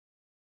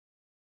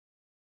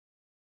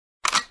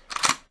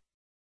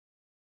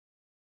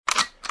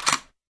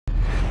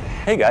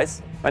Hey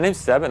guys, my name's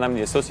Seb and I'm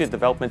the Associate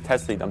Development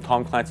Test Lead on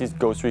Tom Clancy's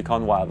Ghost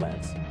Recon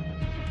Wildlands.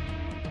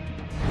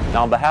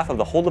 Now on behalf of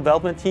the whole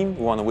development team,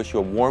 we want to wish you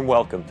a warm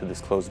welcome to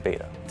this closed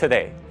beta.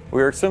 Today,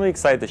 we are extremely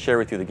excited to share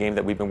with you the game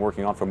that we've been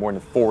working on for more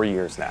than 4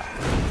 years now.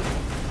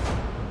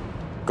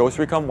 Ghost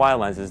Recon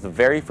Wildlands is the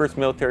very first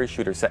military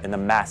shooter set in a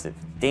massive,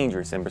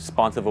 dangerous, and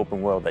responsive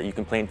open world that you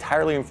can play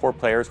entirely in 4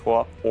 players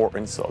co-op or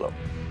in solo.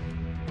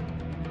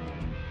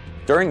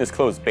 During this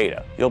closed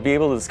beta, you'll be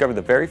able to discover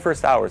the very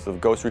first hours of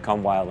Ghost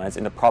Recon Wildlands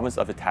in the province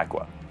of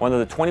Itaqua, one of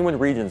the 21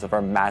 regions of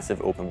our massive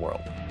open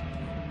world.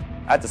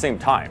 At the same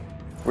time,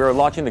 we are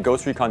launching the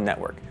Ghost Recon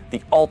Network,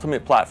 the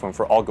ultimate platform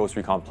for all Ghost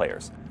Recon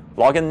players.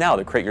 Log in now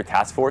to create your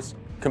task force,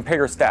 compare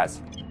your stats,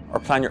 or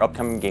plan your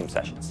upcoming game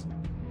sessions.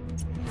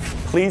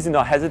 Please do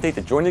not hesitate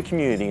to join the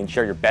community and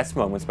share your best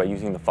moments by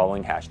using the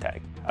following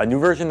hashtag. A new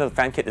version of the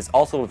fan kit is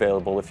also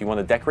available if you want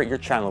to decorate your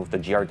channel with the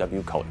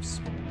GRW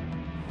colors.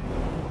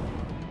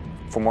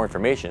 For more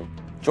information,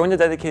 join the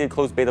dedicated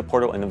closed beta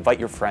portal and invite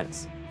your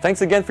friends.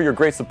 Thanks again for your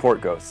great support,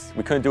 Ghosts.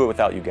 We couldn't do it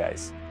without you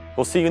guys.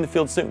 We'll see you in the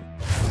field soon.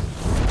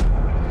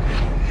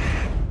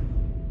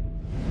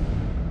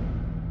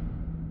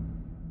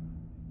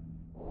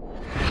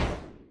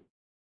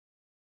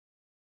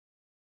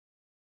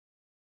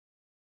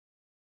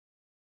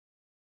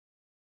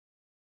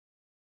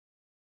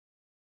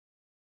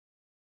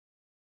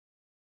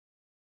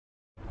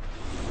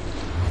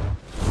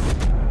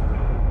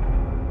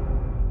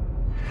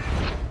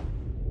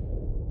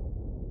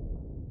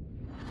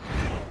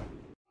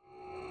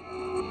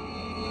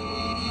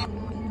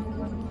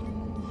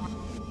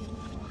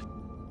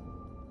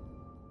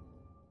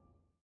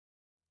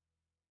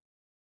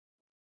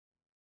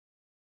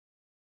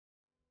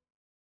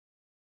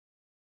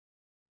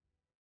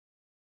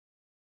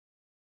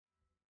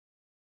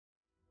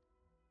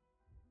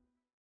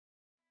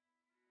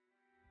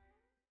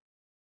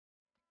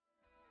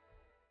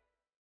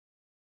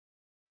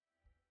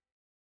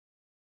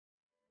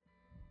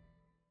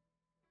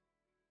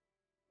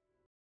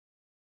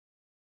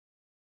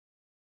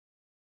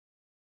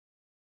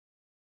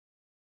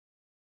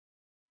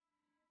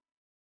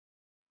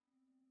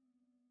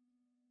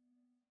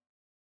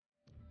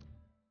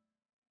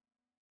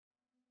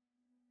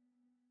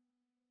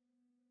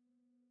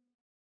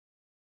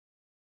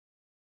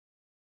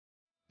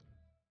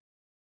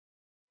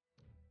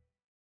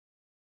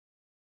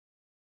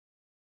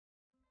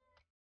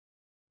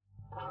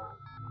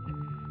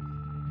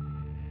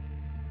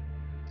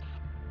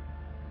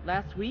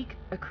 Last week,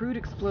 a crude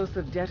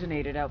explosive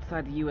detonated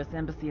outside the U.S.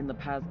 Embassy in La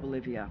Paz,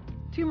 Bolivia.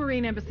 2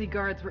 Marine Embassy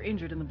guards were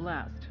injured in the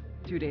blast.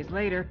 2 days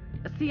later,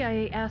 a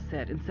CIA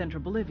asset in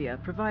central Bolivia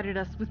provided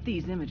us with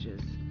these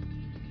images.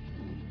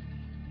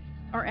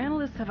 Our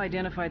analysts have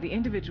identified the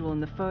individual in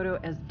the photo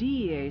as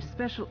DEA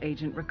Special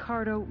Agent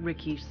Ricardo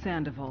Ricky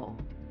Sandoval,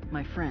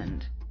 my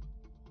friend.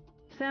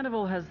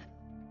 Sandoval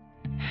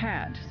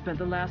had spent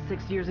the last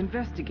 6 years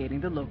investigating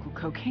the local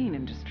cocaine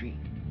industry.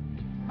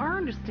 Our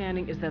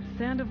understanding is that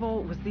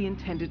Sandoval was the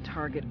intended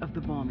target of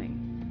the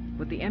bombing.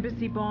 What the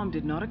embassy bomb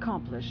did not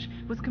accomplish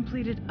was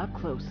completed up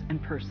close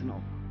and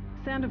personal.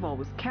 Sandoval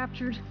was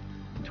captured,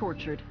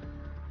 tortured,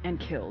 and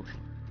killed.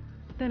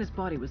 Then his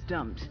body was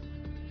dumped.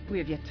 We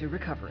have yet to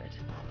recover it.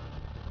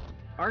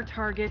 Our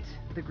target,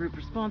 the group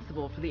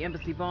responsible for the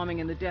embassy bombing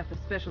and the death of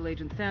Special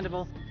Agent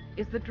Sandoval,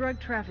 is the drug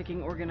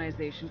trafficking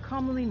organization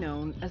commonly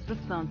known as the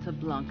Santa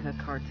Blanca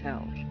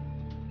Cartel.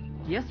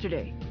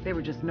 Yesterday, they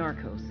were just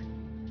narcos.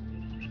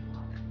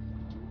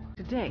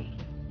 Today,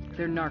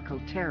 they're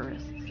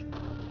narco-terrorists.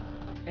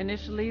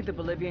 Initially, the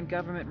Bolivian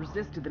government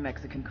resisted the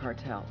Mexican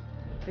cartel.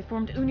 They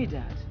formed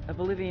UNIDAD, a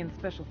Bolivian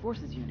special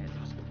forces unit.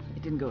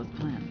 It didn't go as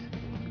planned.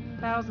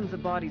 Thousands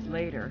of bodies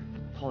later,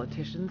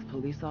 politicians,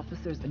 police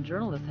officers, and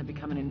journalists have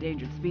become an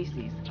endangered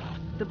species.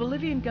 The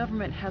Bolivian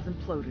government has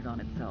imploded on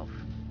itself.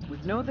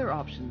 With no other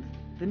options,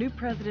 the new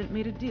president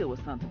made a deal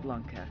with Santa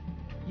Blanca.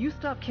 You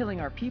stop killing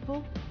our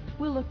people,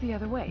 we'll look the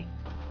other way.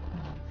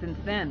 Since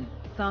then,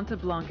 Santa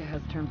Blanca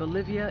has turned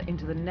Bolivia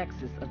into the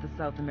nexus of the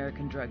South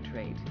American drug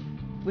trade.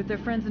 With their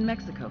friends in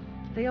Mexico,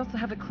 they also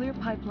have a clear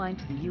pipeline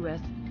to the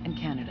US and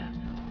Canada.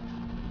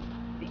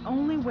 The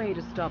only way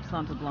to stop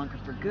Santa Blanca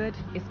for good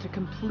is to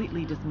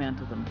completely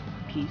dismantle them,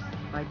 piece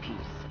by piece.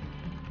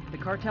 The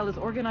cartel is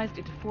organized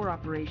into 4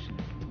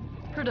 operations: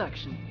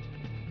 production,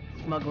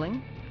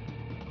 smuggling,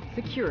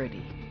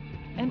 security,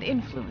 and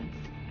influence.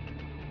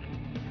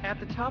 At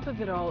the top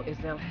of it all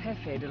is El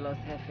Jefe de los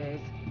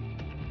Jefes,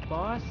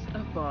 boss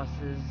of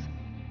bosses,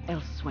 El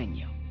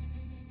Sueño.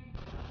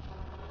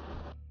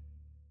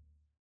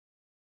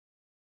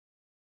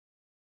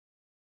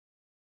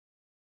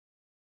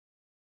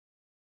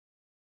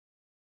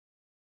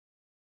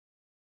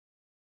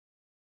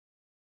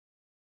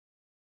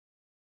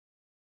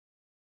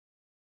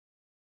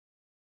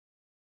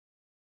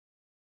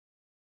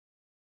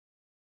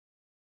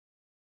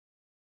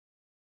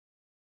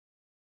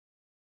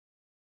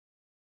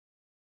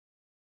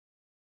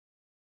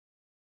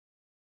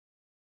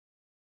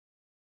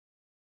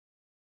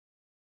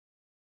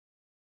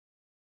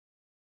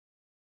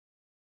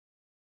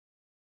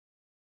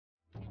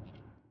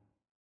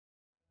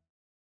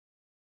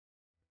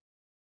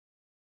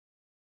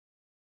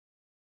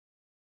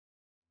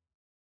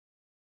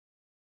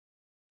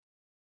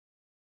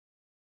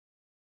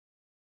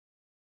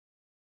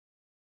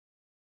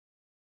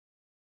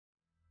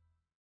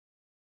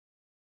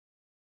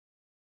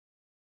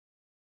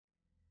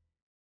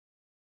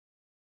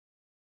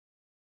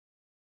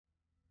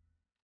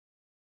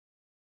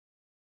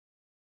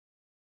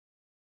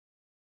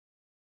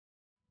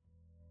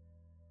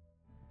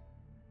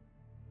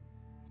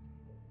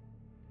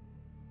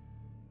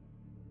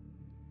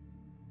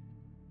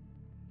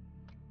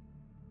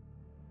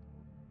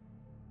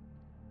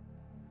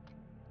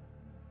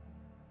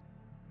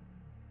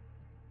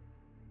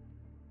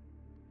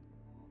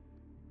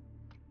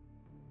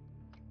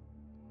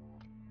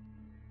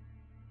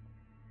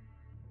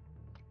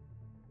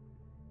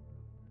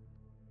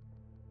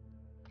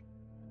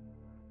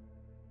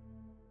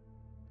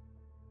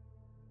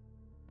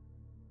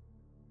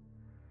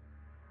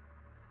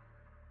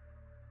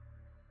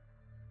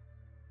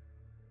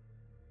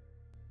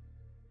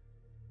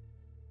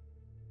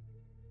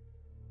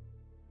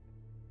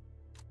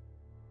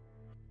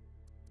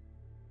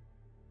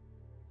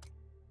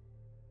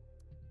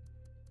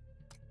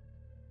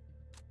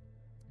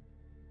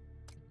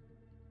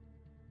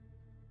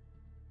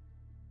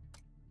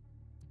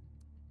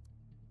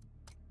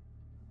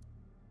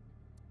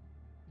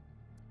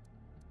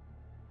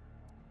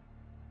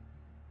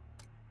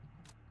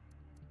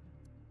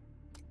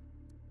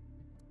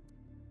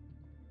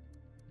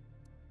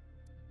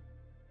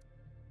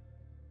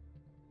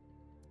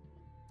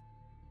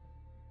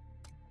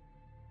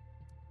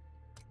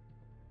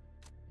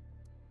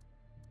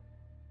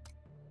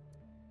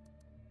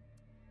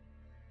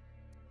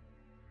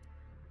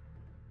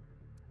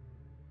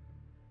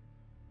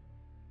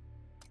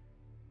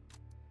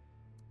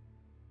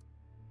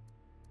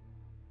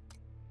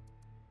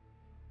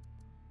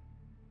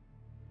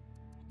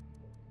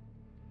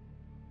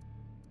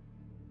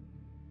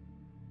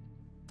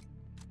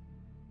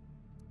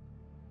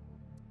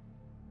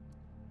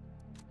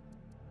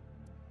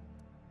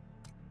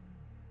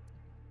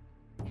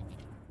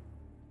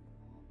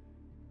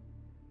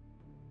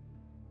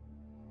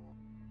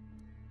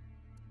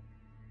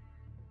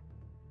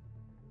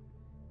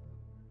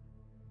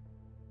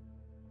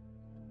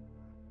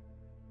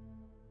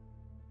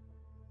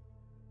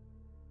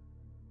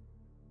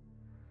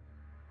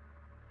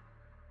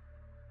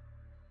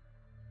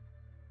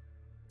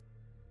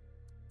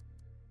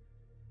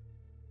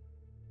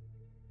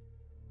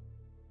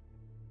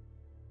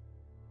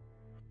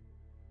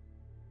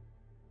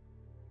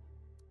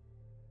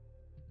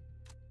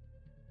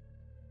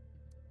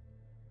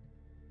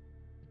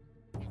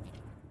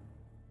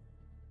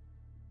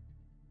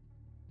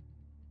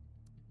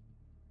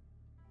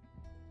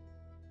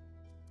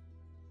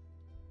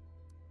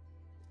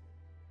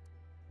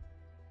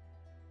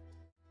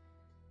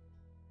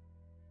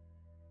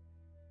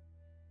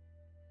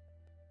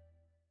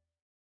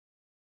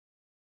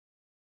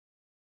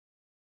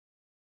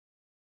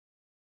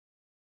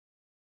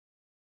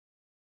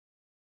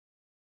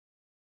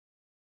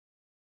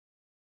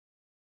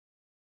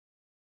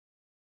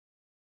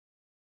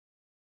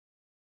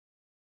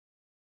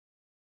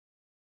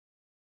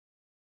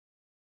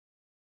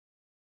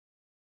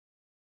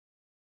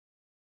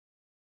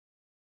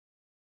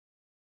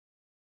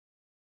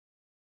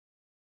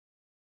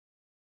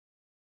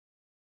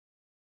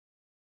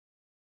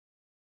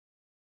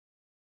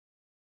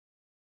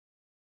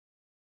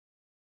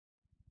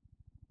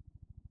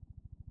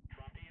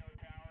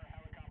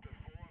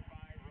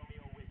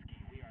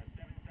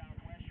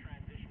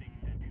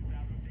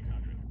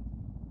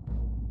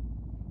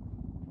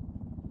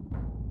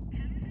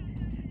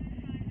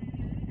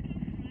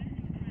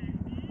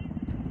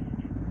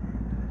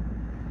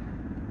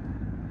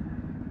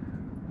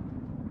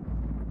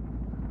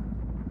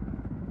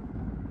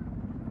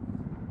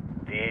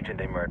 agent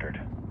they murdered.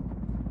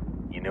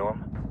 You knew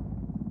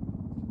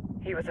him?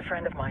 He was a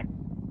friend of mine.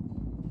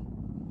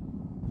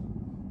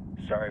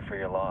 Sorry for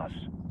your loss.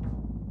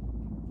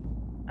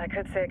 I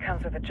could say it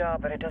comes with a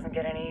job, but it doesn't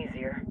get any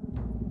easier.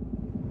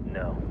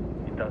 No,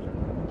 it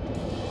doesn't.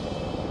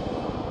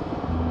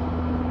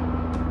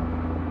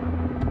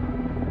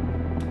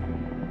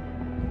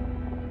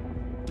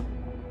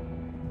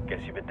 Guess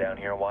you've been down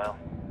here a while?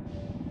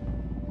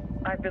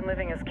 I've been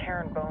living as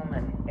Karen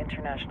Bowman,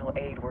 international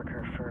aid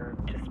worker, for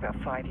just about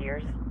 5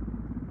 years.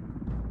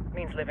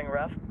 Means living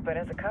rough, but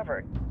as a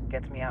cover,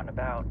 gets me out and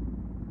about.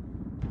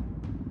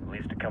 At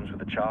least it comes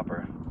with a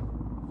chopper.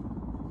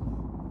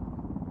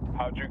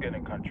 How'd you get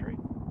in country?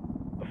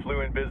 I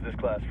flew in business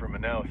class from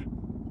Manaus.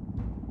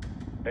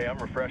 Hey, I'm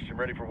refreshed and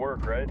ready for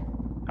work, right?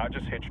 I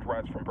just hitched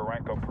rides from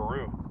Barranco,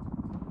 Peru.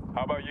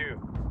 How about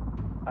you?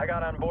 I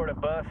got on board a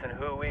bus in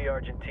Jujuy,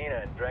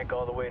 Argentina, and drank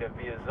all the way to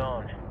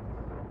Villazon.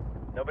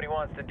 Nobody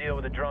wants to deal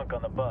with a drunk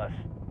on the bus.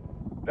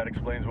 That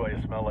explains why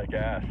you smell like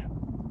ass.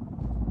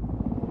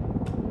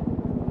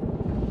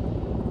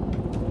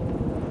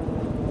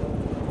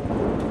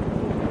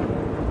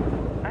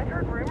 I've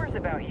heard rumors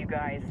about you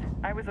guys.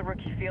 I was a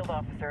rookie field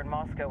officer in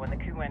Moscow when the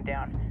coup went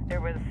down.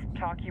 There was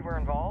talk you were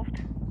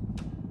involved?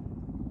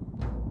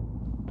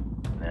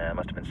 Nah, it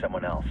must have been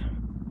someone else.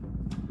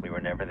 We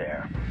were never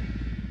there.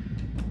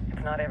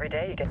 It's not every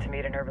day you get to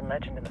meet an urban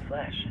legend in the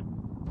flesh.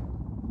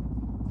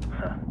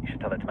 Huh, you should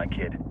tell that to my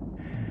kid.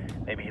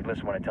 Maybe he'd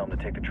listen when I tell him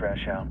to take the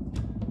trash out.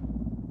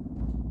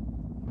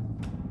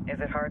 Is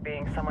it hard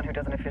being someone who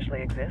doesn't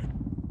officially exist?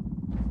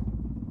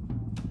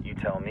 You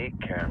tell me,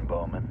 Karen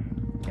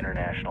Bowman,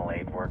 international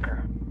aid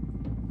worker.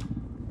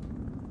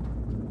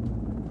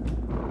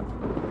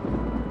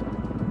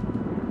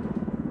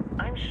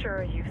 I'm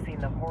sure you've seen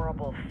the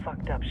horrible,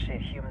 fucked up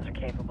shit humans are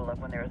capable of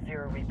when there are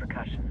zero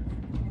repercussions.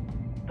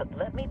 But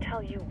let me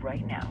tell you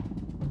right now,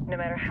 no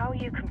matter how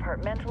you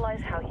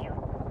compartmentalize, how you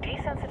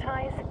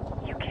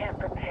desensitize, you can't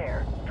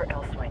prepare for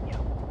El Sueño.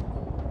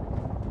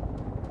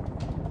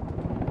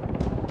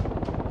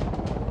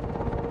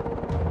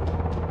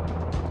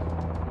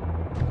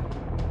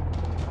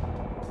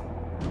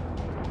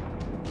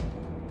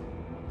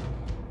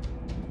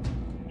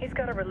 He's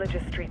got a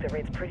religious streak that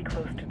rates pretty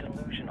close to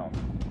delusional.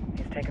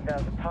 He's taken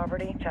vows of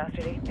poverty,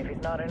 chastity. If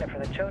he's not in it for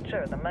the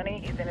chocha or the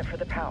money, he's in it for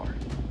the power.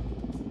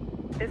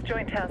 This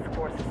joint task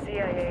force is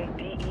CIA,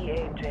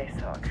 DEA, and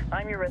JSOC.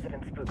 I'm your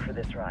resident spook for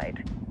this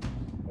ride.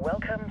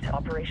 Welcome to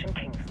Operation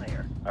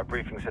Kingslayer. Our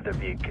briefing said there'd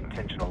be a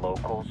contingent of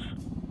locals.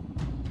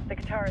 The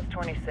Qatar is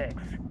 26.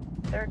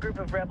 They're a group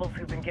of rebels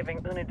who've been giving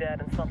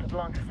Unidad and Santa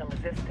Blanca some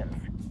resistance.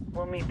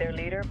 We'll meet their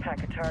leader,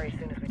 Pakatari, as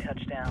soon as we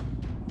touch down.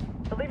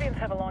 Bolivians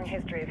have a long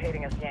history of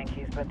hating us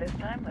Yankees, but this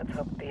time, let's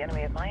hope the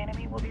enemy of my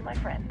enemy will be my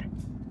friend.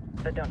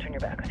 But don't turn your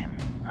back on him.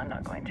 I'm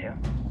not going to.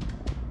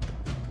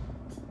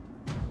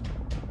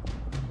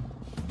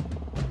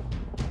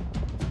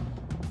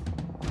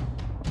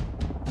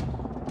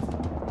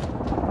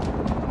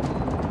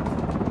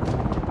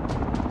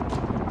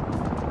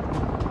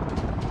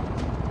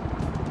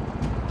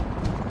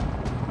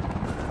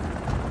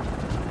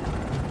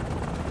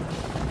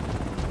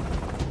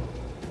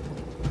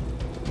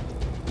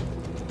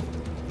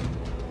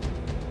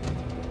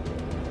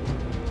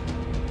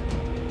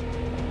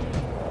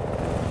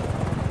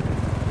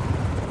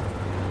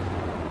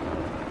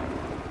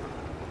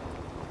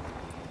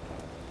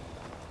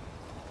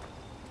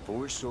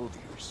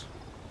 Soldiers.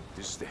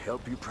 This is the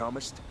help you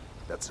promised?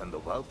 That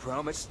Sandoval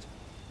promised?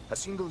 A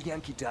single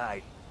Yankee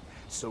died,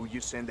 so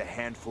you send a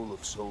handful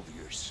of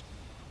soldiers.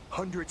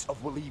 Hundreds of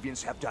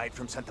Bolivians have died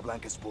from Santa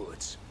Blanca's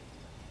bullets.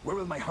 Where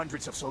will my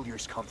hundreds of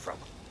soldiers come from?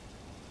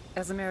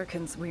 As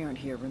Americans, we aren't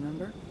here,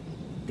 remember?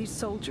 These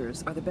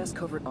soldiers are the best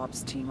covert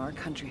ops team our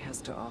country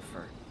has to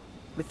offer.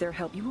 With their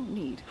help, you won't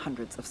need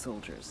hundreds of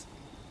soldiers.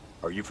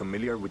 Are you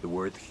familiar with the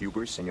word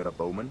Huber, Senora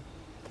Bowman?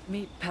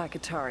 Meet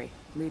Pakatari,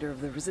 leader of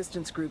the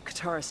resistance group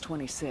Qatar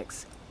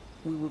 26.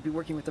 We will be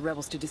working with the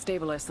rebels to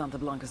destabilize Santa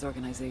Blanca's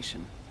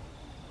organization.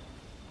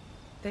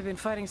 They've been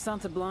fighting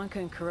Santa Blanca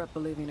and corrupt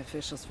Bolivian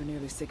officials for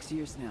nearly 6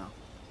 years now.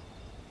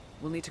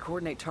 We'll need to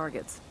coordinate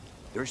targets.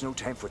 There's no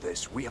time for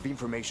this. We have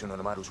information on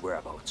Amaru's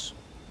whereabouts.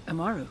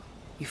 Amaru?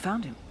 You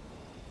found him?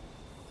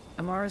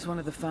 Amaru is one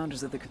of the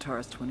founders of the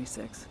Qatar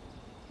 26.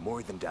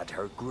 More than that,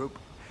 her group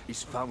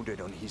is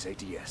founded on his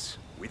ideas.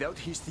 Without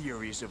his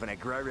theories of an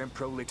agrarian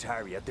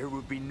proletariat, there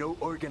would be no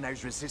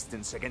organized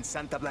resistance against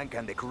Santa Blanca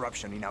and the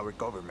corruption in our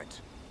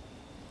government.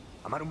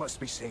 Amaru must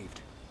be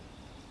saved.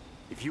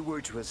 If you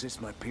were to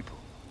assist my people,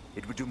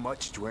 it would do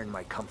much to earn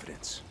my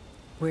confidence.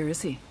 Where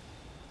is he?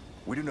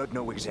 We do not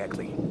know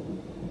exactly.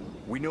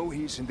 We know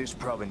he's in this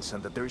province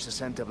and that there is a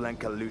Santa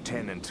Blanca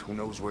lieutenant who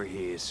knows where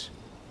he is.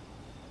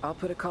 I'll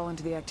put a call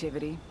into the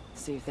activity,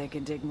 see if they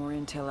can dig more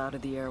intel out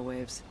of the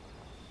airwaves.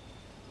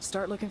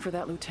 Start looking for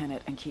that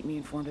lieutenant and keep me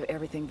informed of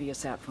everything via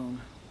sat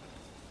phone.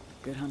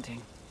 Good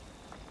hunting.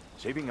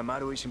 Saving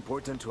Amaru is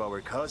important to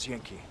our cause,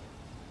 Yankee.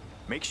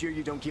 Make sure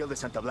you don't kill the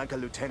Santa Blanca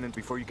lieutenant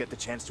before you get the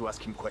chance to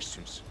ask him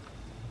questions.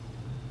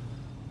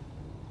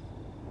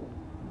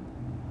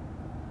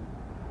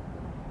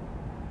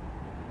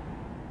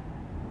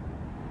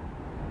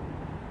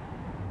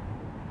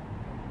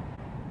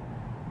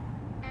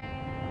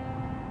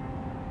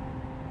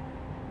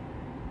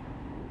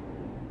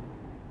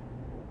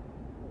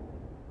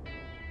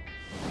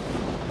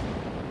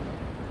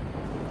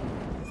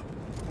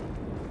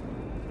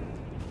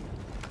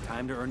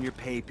 Time to earn your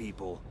pay,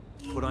 people.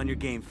 Put on your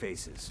game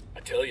faces.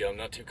 I tell you, I'm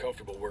not too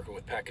comfortable working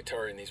with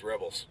Pakatari and these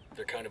rebels.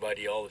 Their kind of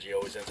ideology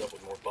always ends up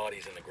with more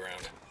bodies in the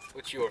ground.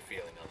 What's your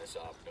feeling on this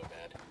op,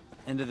 Nomad?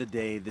 End of the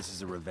day, this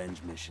is a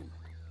revenge mission.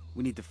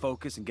 We need to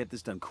focus and get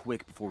this done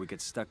quick before we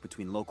get stuck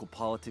between local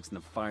politics and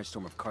the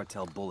firestorm of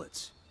cartel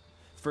bullets.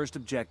 First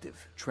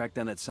objective, track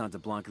down that Santa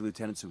Blanca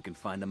lieutenant so we can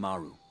find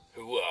Amaru.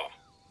 Hooah.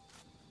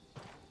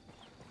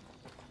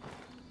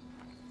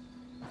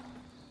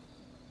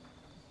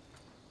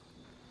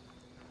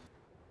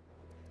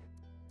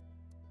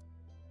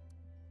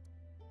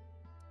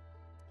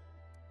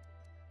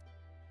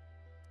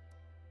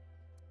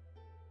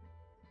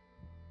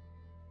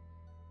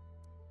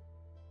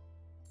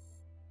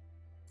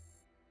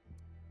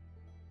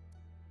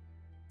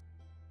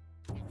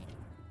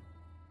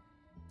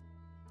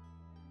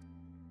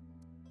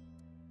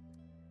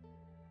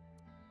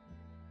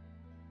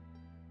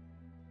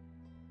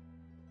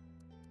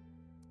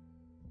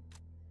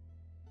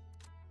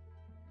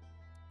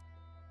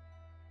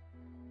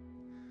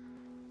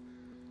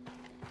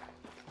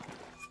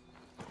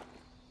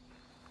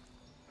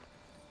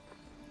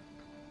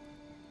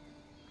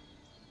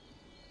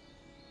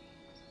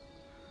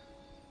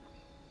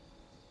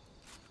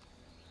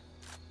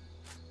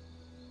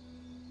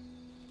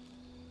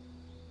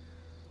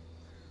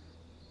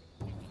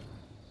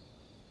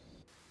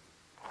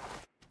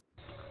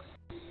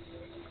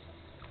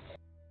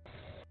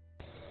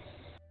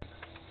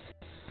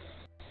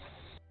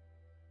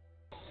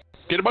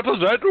 Geh mal zur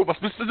Seite, was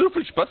bist du so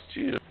viel Spaß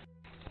hier?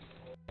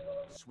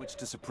 Switch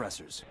to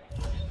suppressors.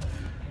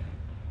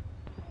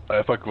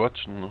 Einfach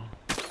quatschen, ne?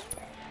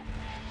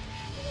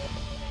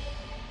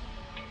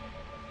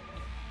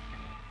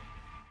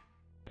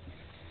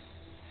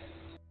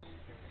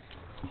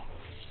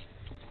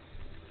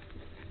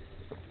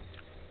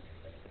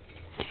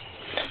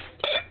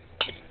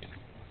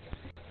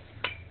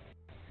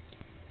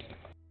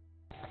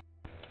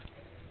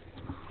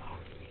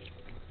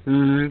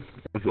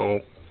 Ich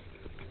auch.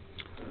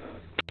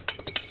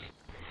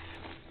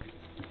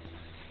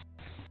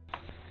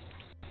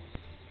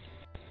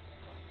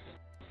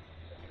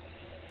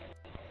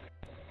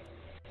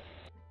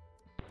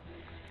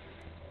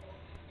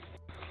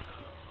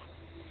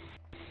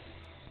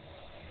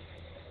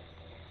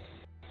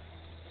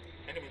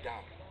 Enemy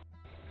down.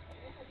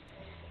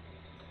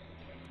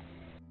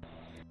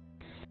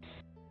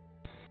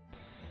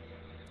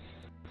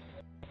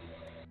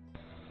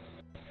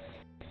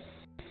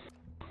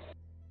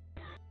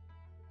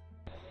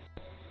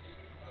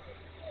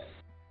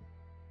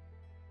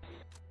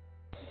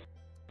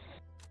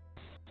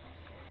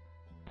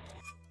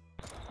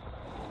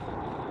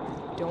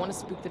 Don't want to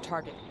spook the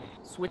target.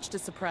 Switch to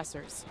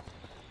suppressors.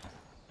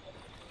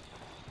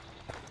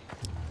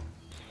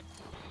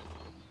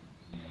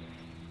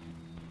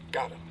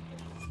 Got him.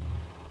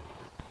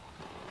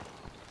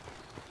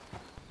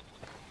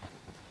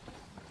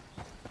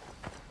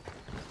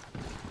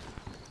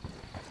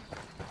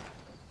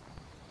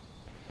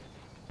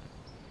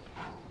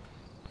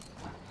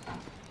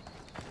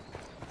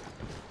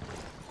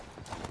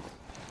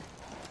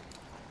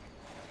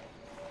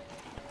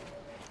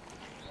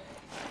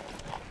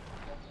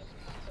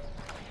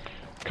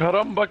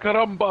 Caramba,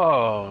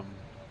 caramba!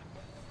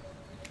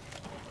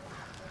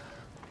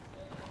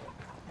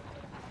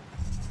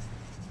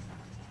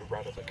 We're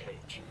out of the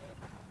cage.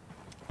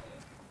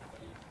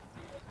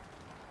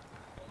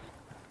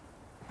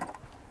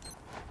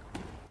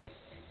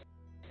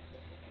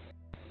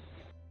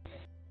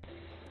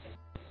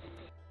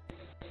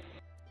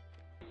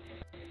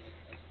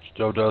 Ich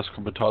glaube, der ist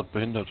komplett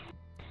behindert.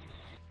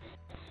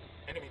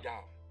 Enemy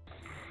down.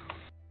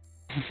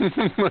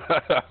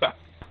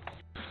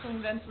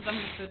 Werden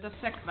zusammengeführt, das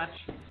ist ja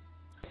Quatsch.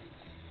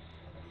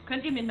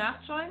 Könnt ihr mir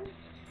nachschauen?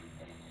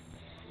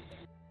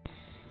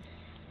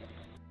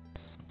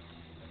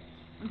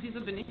 Und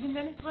wieso bin ich in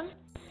der nicht drin?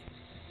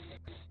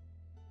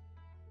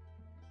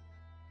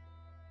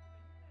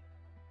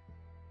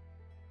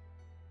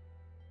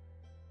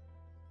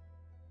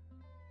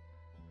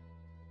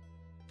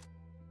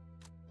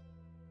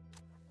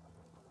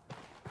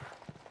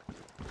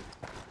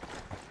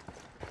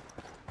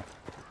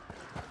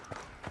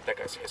 That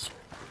guy's history.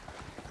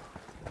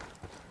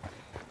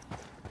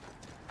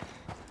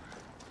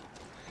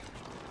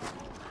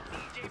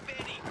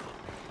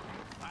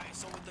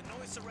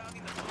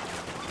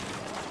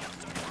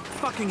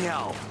 Fucking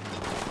hell!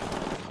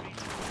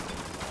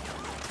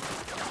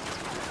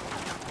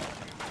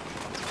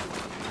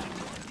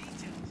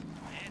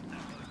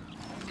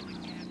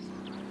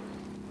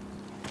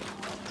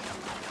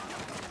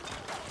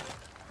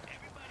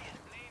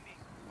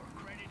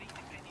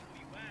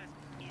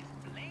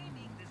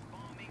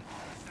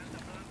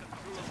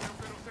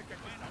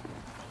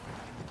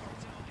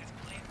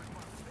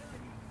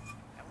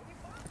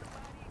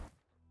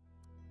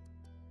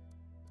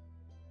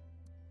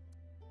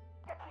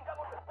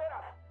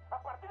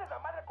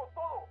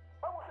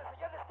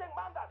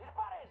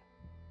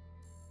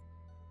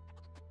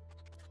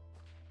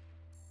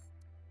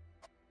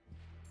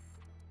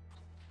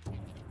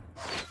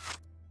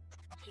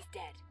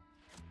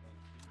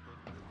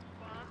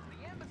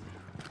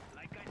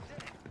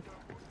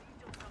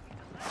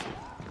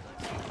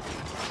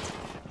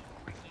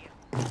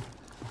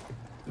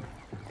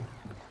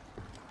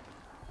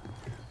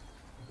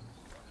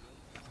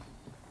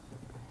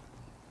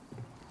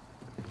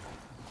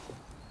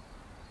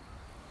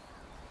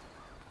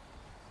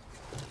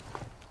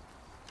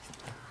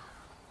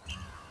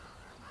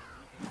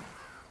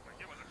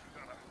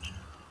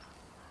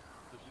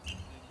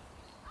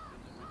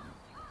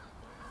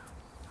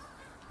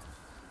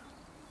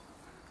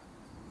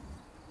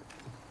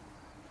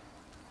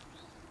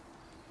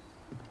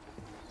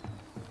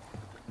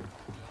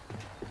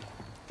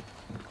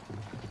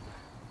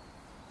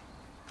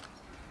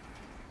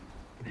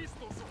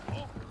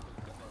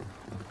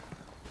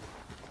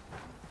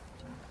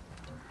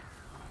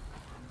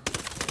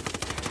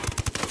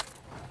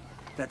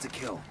 That's a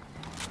kill.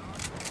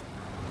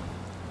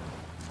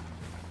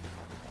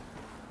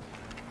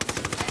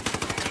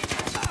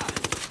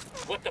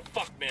 What the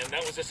fuck, man?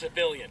 That was a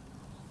civilian.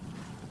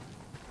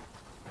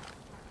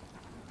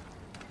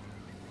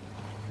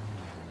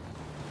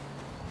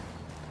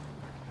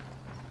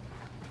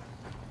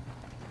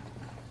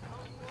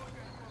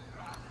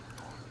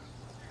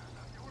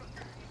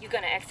 You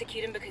gonna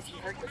execute him because he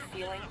hurt your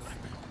feelings?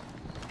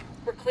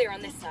 We're clear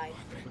on this side.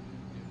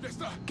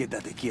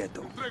 Quédate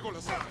quieto.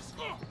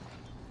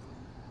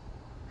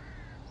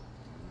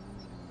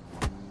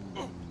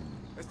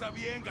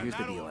 Here's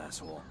the deal,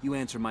 asshole. You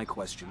answer my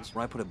questions,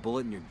 or I put a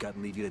bullet in your gut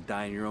and leave you to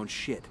die in your own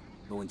shit.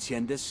 ¿No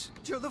entiendes?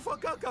 Chill the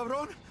fuck out,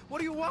 cabron. What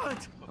do you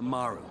want?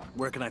 Amaru,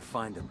 where can I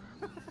find him?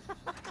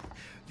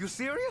 You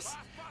serious?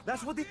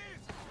 That's what the...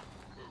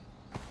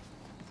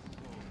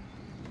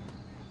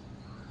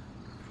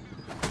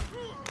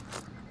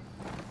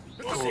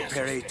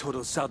 Coopere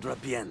todo saldrá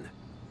bien.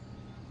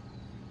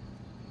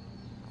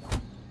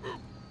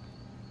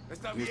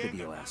 Here's the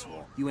deal,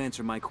 asshole. You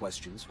answer my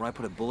questions, or I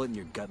put a bullet in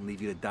your gut and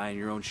leave you to die in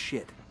your own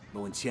shit.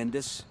 ¿No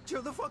entiendes?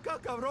 Chill the fuck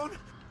out, cabron.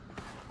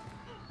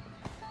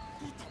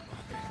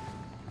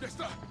 Ya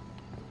está.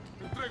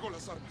 Entrego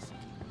las armas.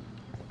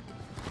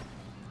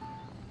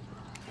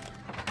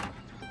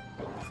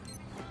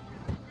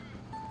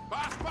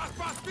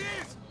 Paz,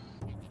 please!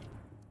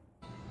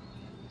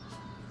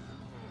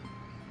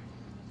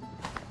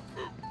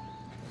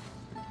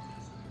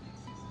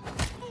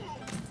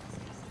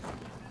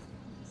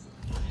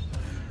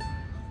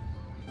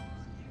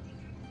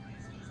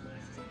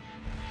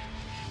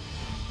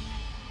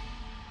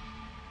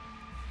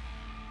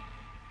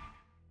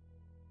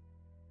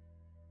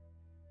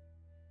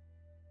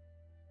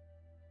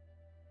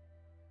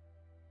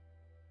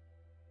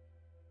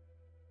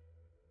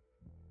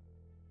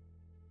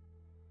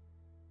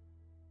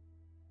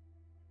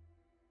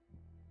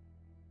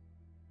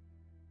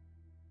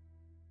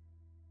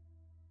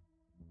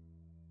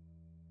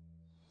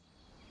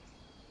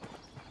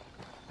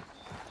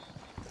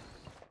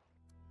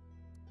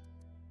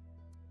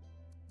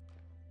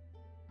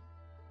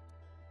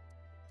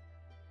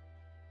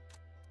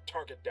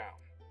 Target down.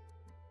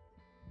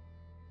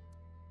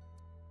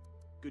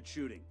 Good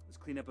shooting. Let's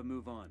clean up and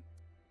move on.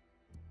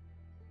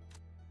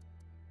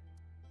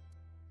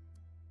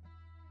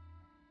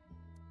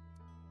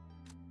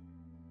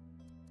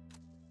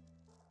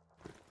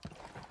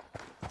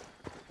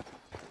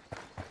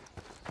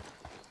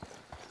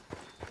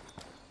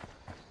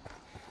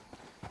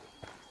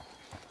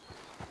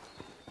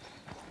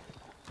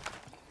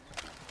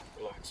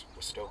 Relax,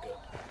 we're still good.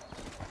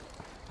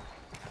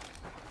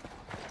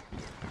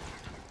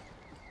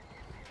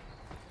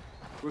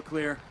 We're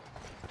clear.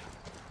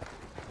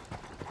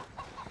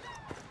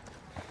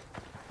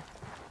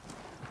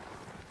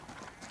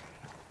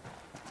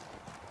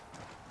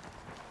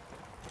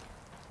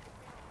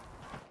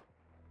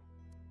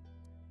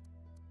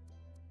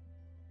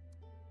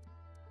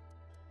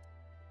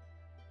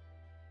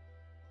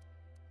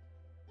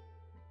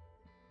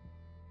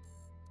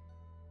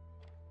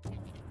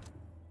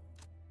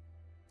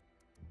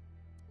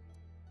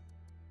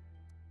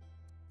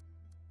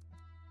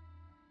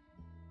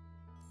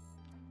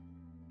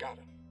 Got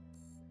him.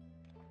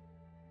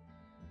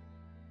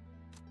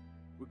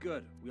 We're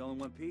good. We all in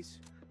one piece?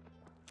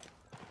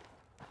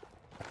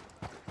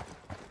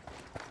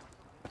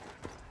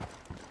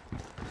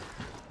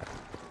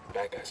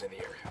 Bad guys in the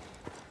area.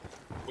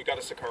 We got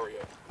a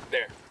Sicario.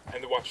 There,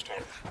 and the watchtower.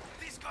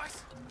 These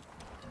guys...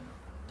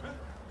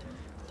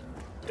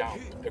 Down.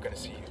 They're gonna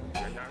see you.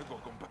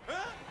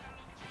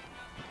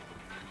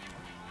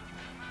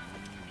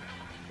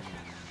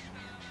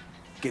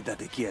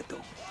 Quédate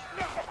quieto.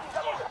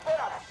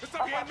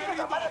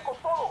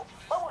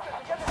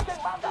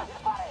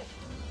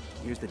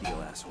 Here's the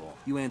deal, asshole.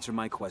 You answer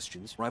my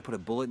questions, or I put a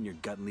bullet in your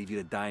gut and leave you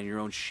to die in your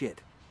own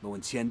shit. ¿No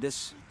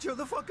entiendes? Chill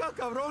the fuck out,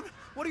 cabron.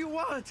 What do you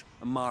want?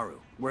 Amaru,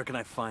 where can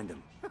I find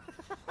him?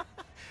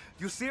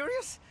 You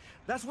serious?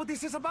 That's what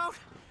this is about?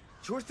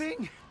 Sure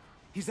thing.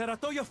 He's at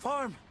Atoya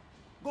Farm.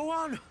 Go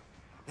on.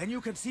 Then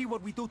you can see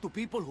what we do to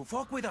people who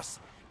fuck with us.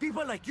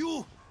 People like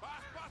you.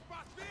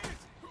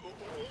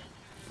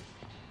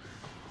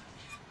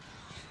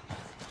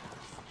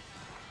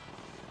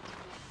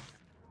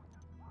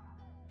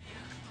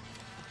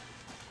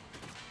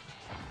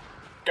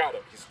 Got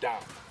him. He's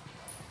down.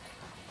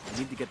 I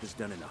need to get this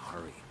done in a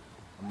hurry.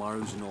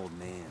 Amaru's an old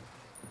man.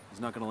 He's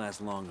not gonna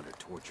last long under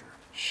torture.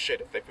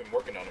 Shit, if they've been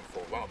working on him for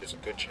a while, there's a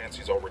good chance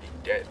he's already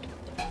dead.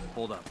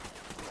 Hold up.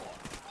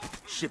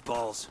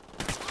 Shitballs.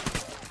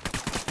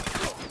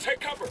 Take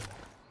cover!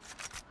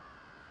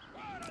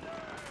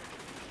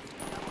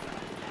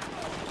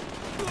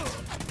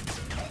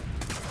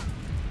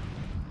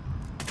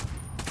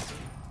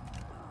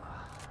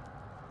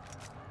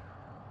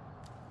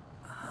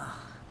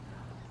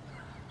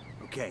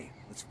 Okay,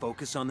 let's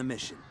focus on the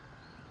mission.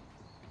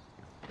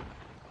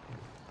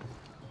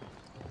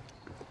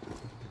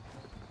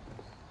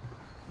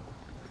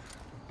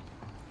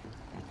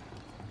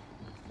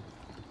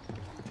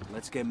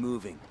 Let's get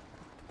moving.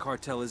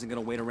 cartel isn't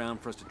gonna wait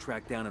around for us to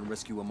track down and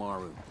rescue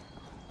Amaru.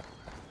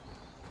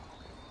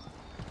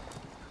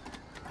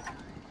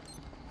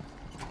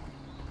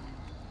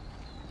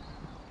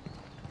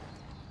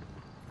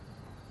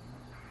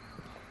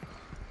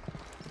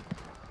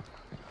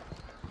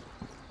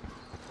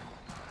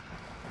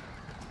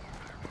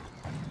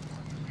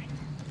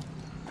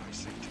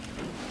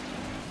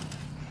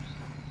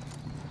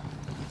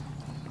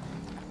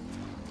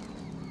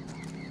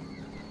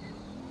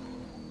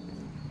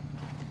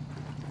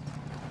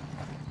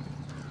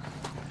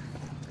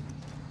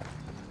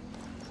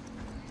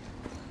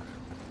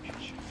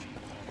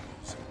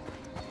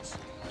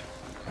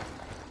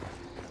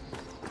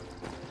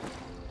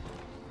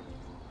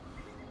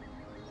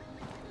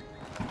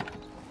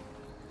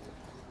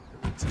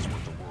 This is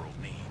what the world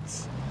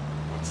needs.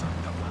 What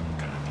Santa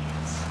Blanca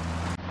needs.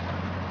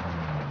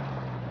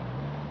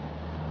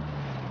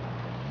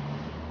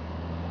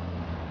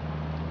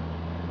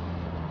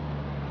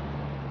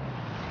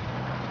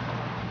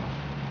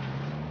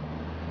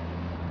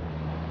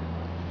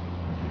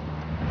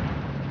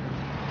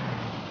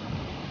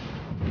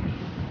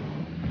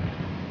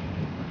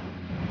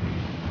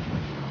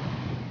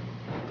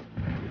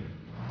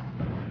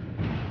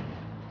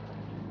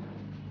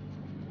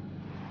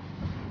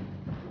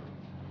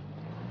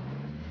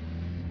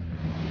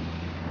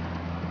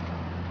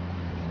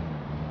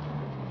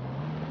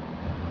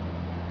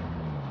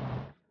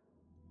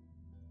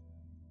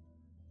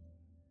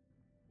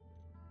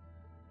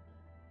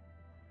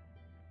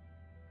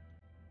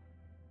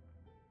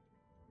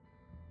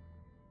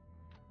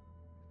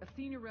 A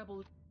senior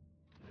rebel...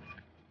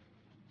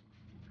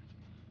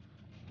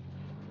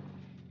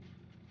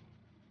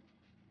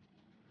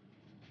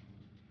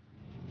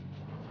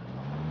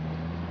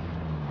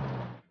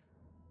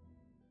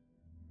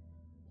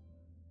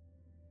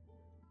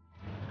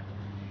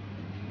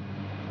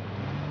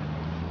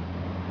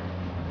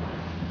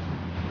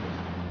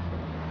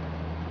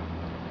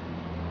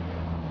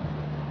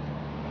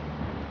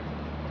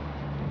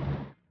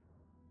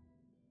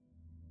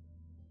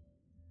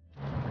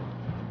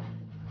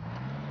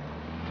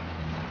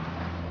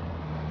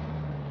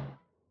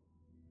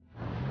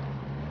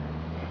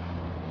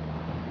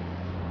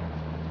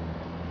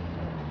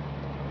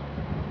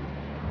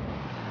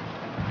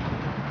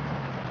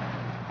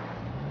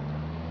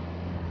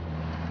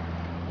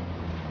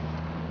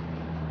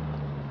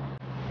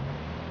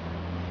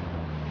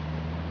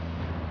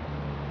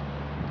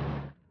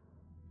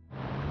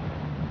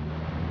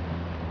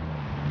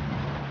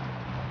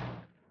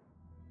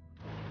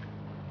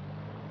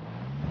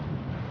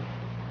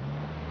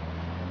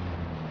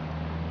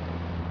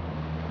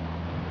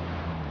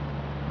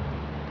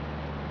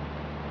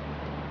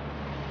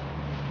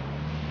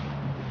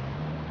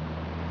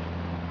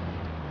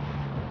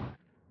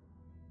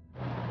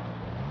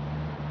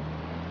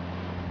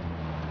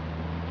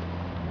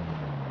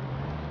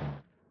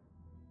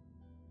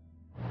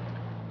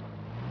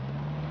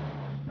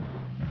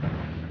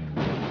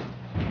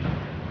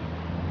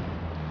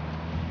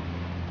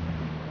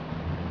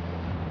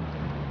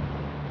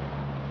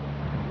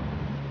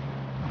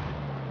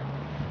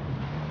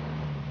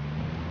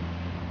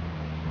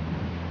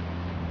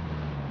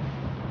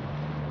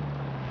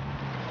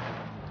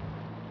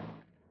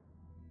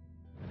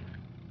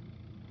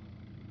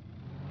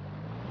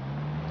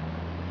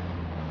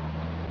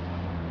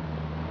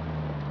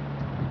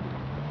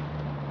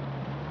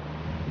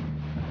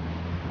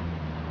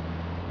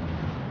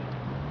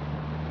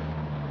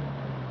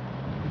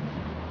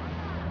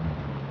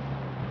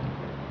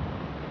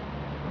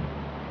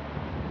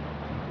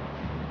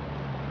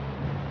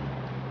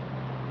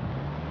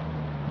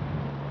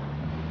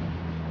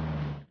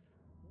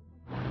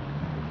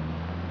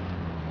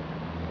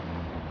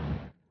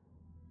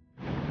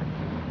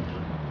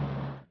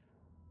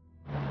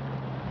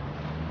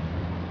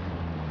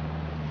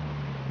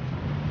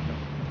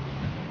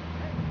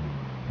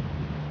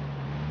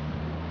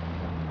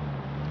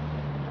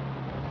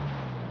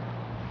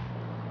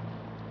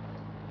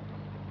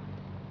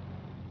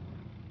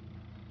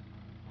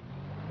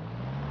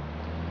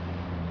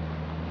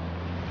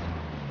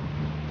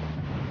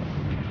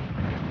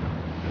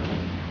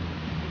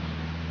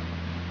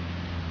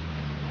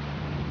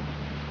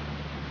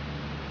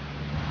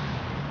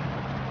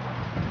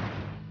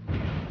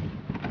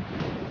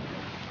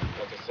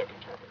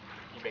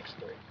 makes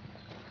 3.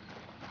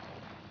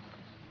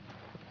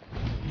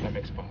 That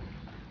makes 5.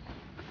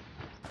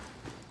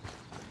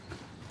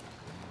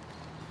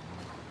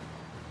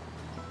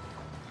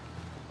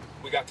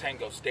 We got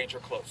tangos, danger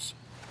close.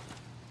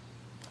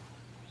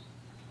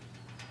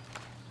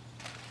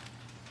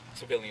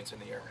 Civilians in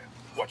the area.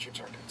 Watch your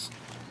targets.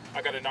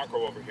 I got a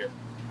narco over here.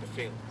 The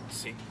field.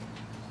 See?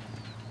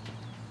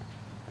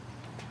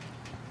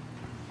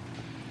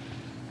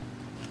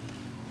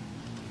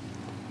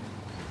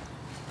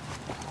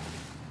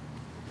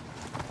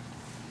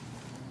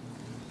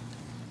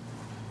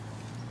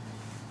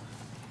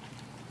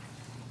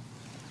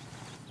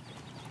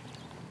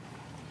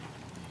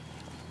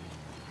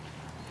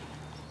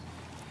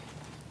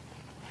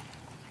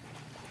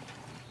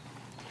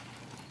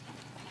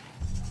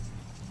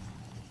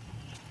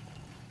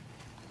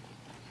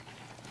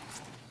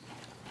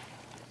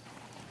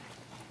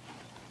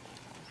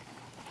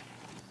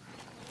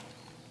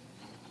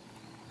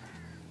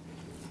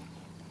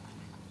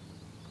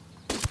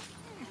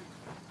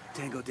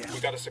 Tango down. We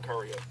got a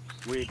Sicario.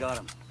 Where you got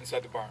him?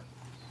 Inside the barn.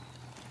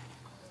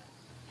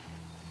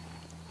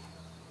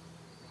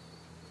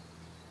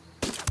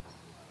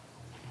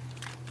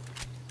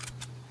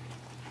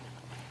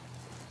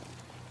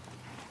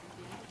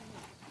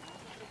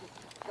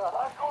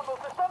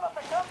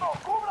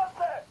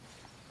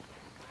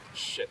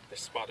 Shit, they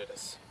spotted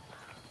us.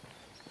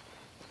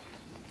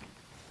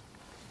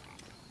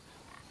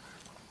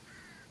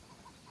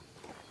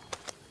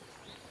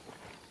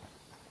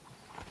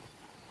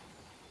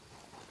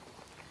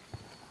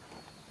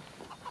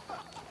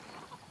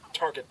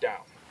 Target down.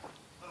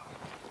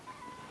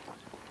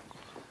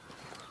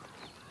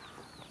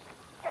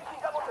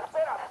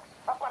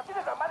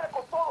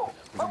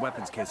 There's a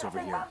weapons case over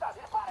here.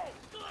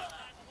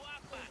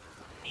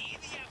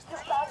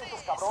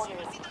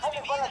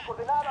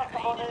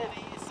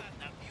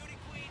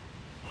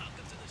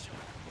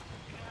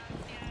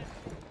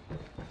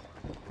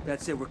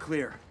 That's it, we're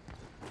clear.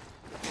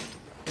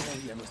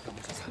 Todavía no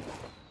estamos a salvo.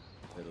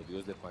 Pero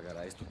Dios le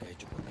pagará esto que ha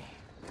hecho por mí.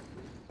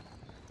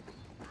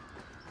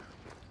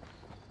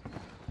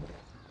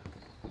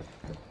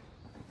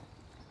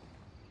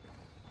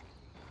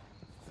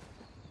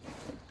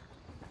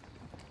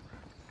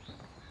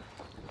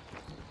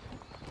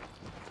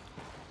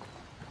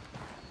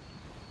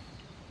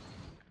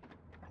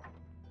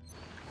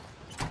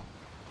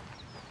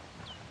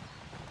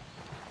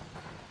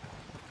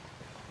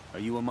 Are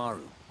you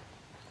Amaru?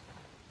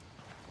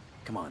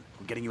 Come on,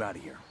 we're getting you out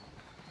of here.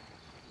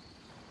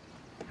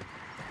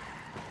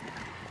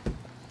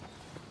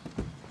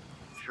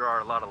 Sure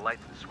are a lot of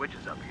lights and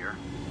switches up here.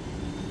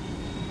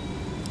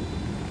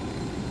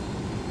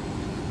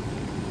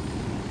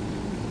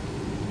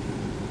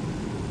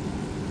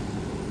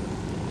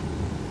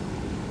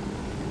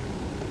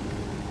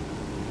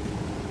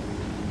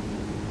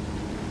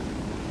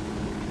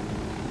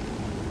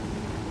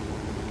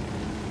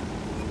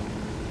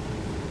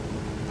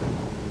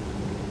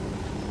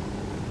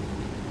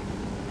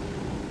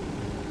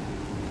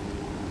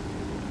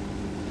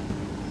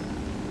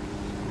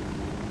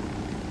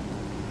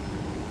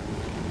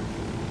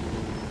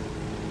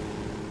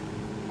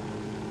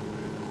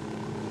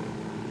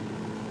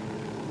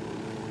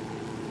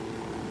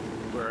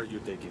 Where are you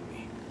taking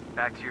me?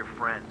 Back to your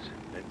friends.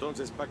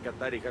 Entonces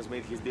Pacatari has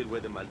made his deal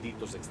with the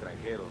malditos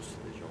extranjeros,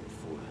 the young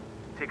fool.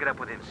 Take it up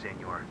with him,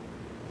 senor.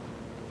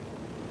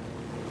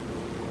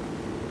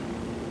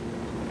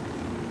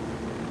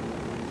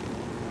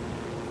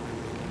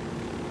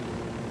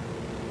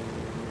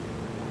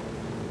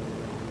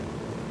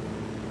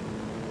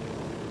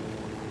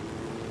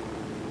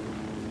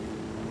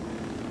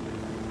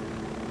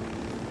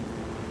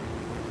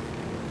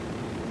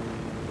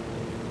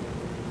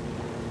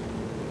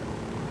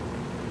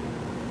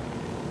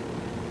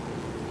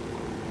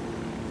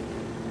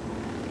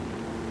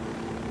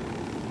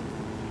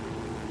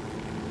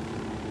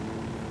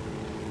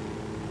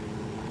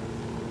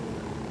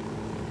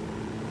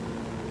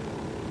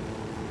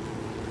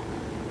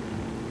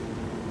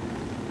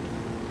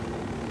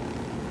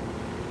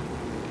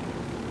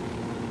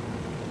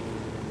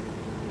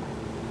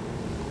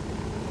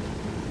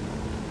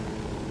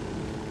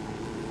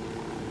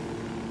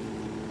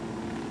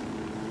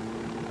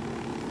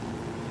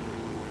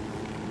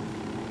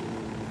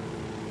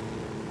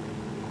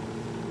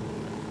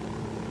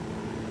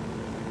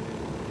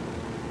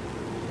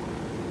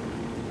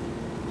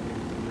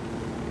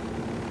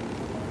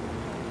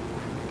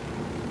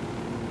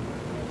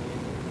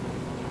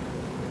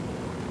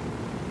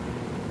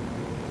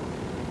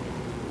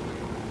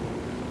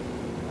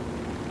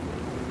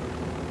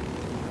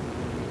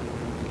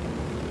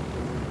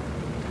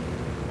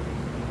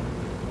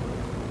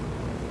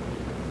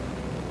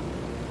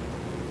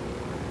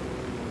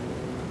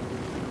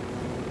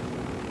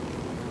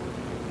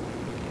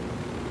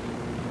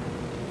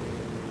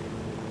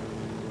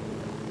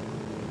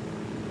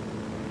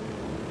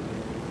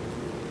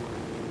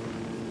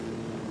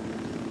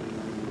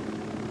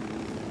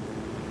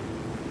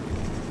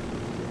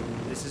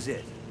 This is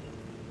it.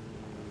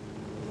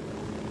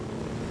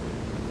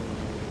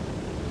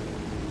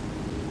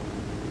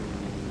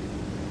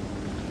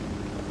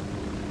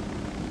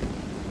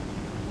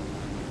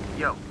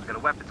 Yo, I got a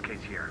weapons case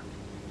here.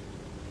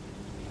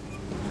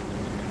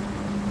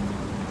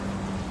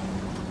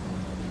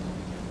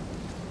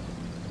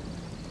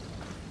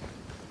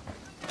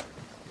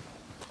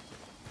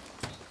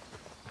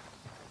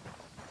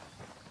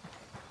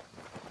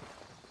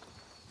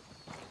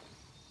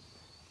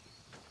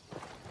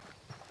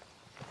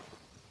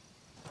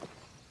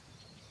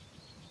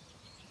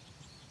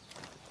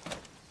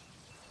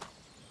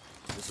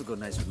 This will go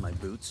nice with my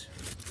boots.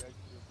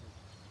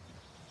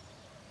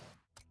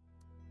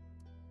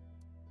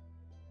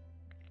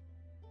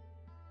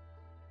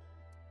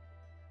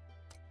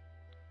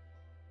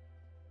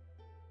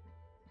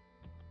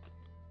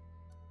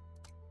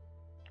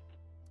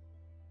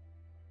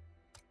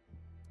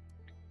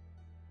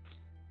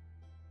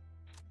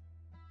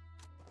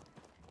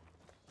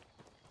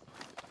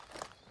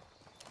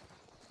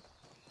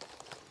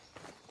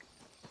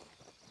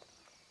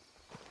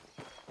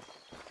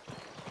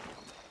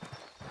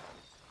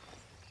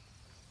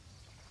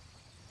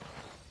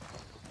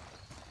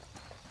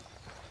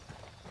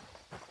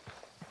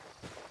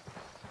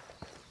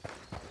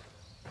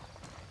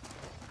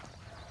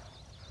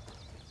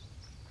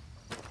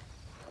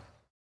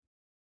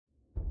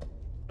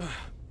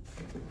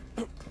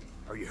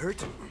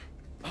 hurt?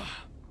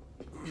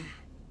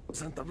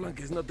 Santa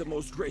Blanca is not the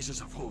most gracious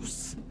of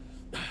hosts.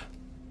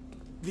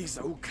 These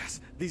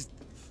Aucas, these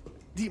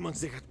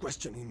demons they had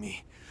questioning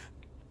me.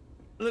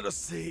 Let us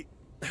say,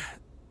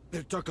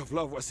 their talk of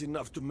love was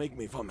enough to make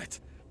me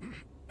vomit.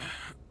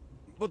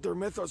 But their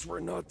methods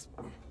were not...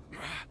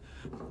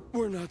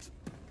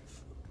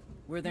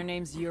 Were their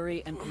names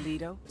Yuri and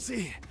Polito?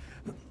 Si,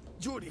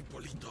 Yuri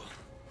Polito.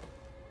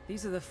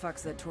 These are the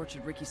fucks that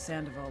tortured Ricky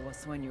Sandoval while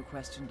Sueño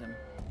questioned him.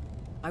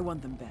 I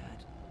want them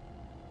bad.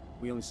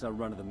 We only saw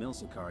run-of-the-mill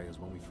Sicarios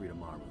when we freed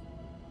Amaru.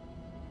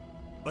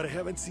 But I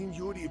haven't seen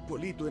Yuri and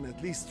Polito in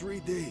at least 3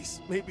 days,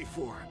 maybe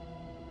 4.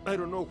 I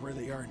don't know where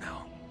they are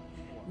now.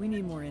 We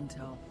need more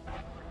intel.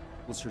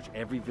 We'll search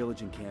every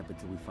village and camp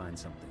until we find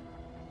something.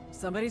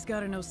 Somebody's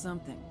gotta know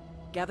something.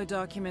 Gather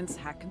documents,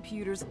 hack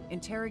computers,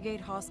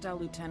 interrogate hostile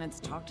lieutenants,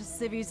 talk to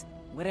civvies,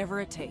 whatever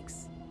it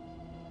takes.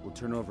 We'll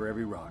turn over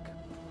every rock.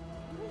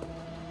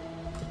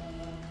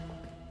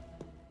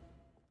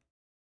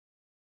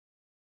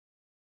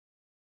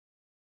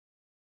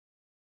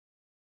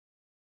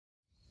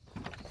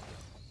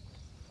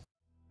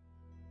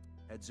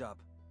 Heads up.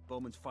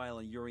 Bowman's file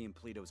on Yuri and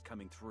Polito is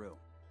coming through.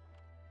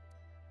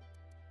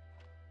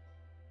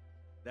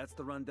 That's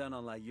the rundown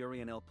on La Yuri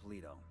and El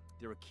Polito.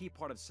 They're a key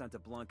part of Santa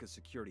Blanca's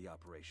security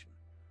operation.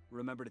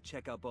 Remember to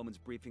check out Bowman's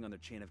briefing on their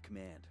chain of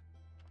command.